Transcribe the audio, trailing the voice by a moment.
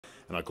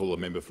And I call the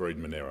member for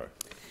Eden-Monaro.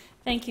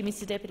 Thank you,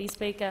 Mr Deputy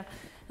Speaker.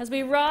 As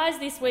we rise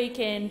this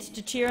weekend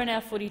to cheer on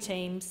our footy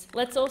teams,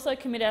 let's also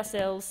commit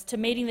ourselves to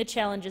meeting the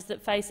challenges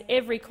that face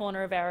every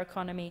corner of our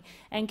economy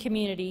and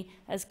community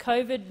as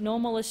COVID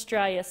Normal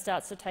Australia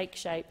starts to take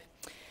shape.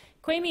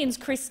 Queanbeyan's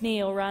Chris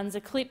Neal runs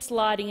Eclipse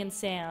Lighting and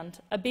Sound,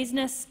 a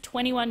business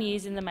 21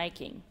 years in the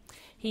making.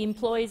 He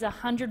employs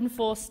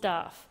 104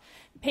 staff,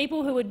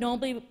 people who would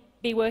normally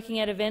be working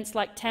at events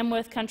like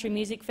Tamworth Country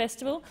Music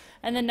Festival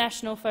and the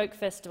National Folk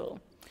Festival.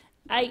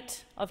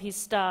 8 of his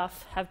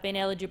staff have been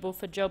eligible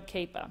for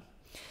JobKeeper,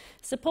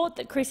 support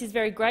that Chris is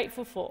very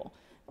grateful for,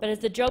 but as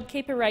the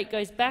JobKeeper rate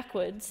goes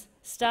backwards,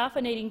 staff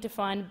are needing to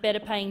find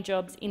better-paying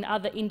jobs in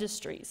other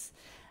industries,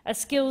 a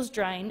skills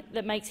drain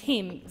that makes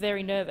him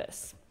very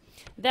nervous.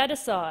 That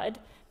aside,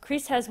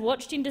 Chris has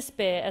watched in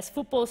despair as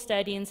football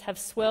stadiums have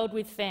swelled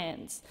with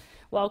fans,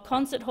 while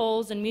concert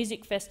halls and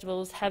music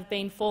festivals have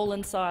been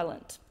fallen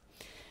silent.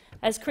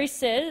 As Chris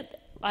said,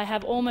 I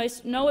have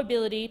almost no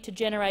ability to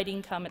generate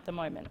income at the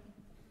moment.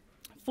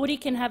 Footy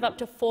can have up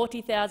to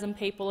 40,000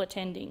 people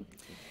attending.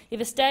 If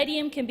a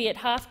stadium can be at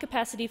half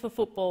capacity for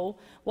football,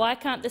 why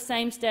can't the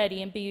same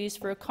stadium be used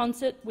for a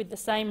concert with the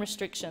same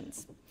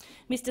restrictions?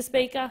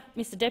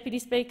 Mr Deputy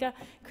Speaker,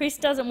 Chris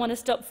doesn't want to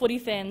stop footy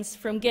fans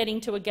from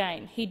getting to a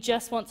game. He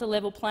just wants a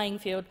level playing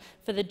field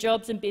for the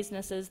jobs and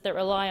businesses that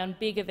rely on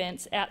big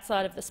events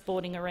outside of the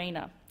sporting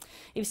arena.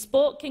 If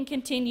sport can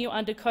continue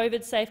under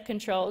COVID-safe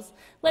controls,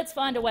 let's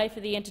find a way for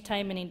the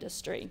entertainment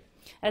industry.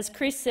 As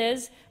Chris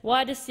says,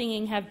 why does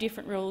singing have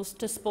different rules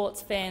to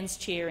sports fans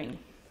cheering?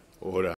 Order.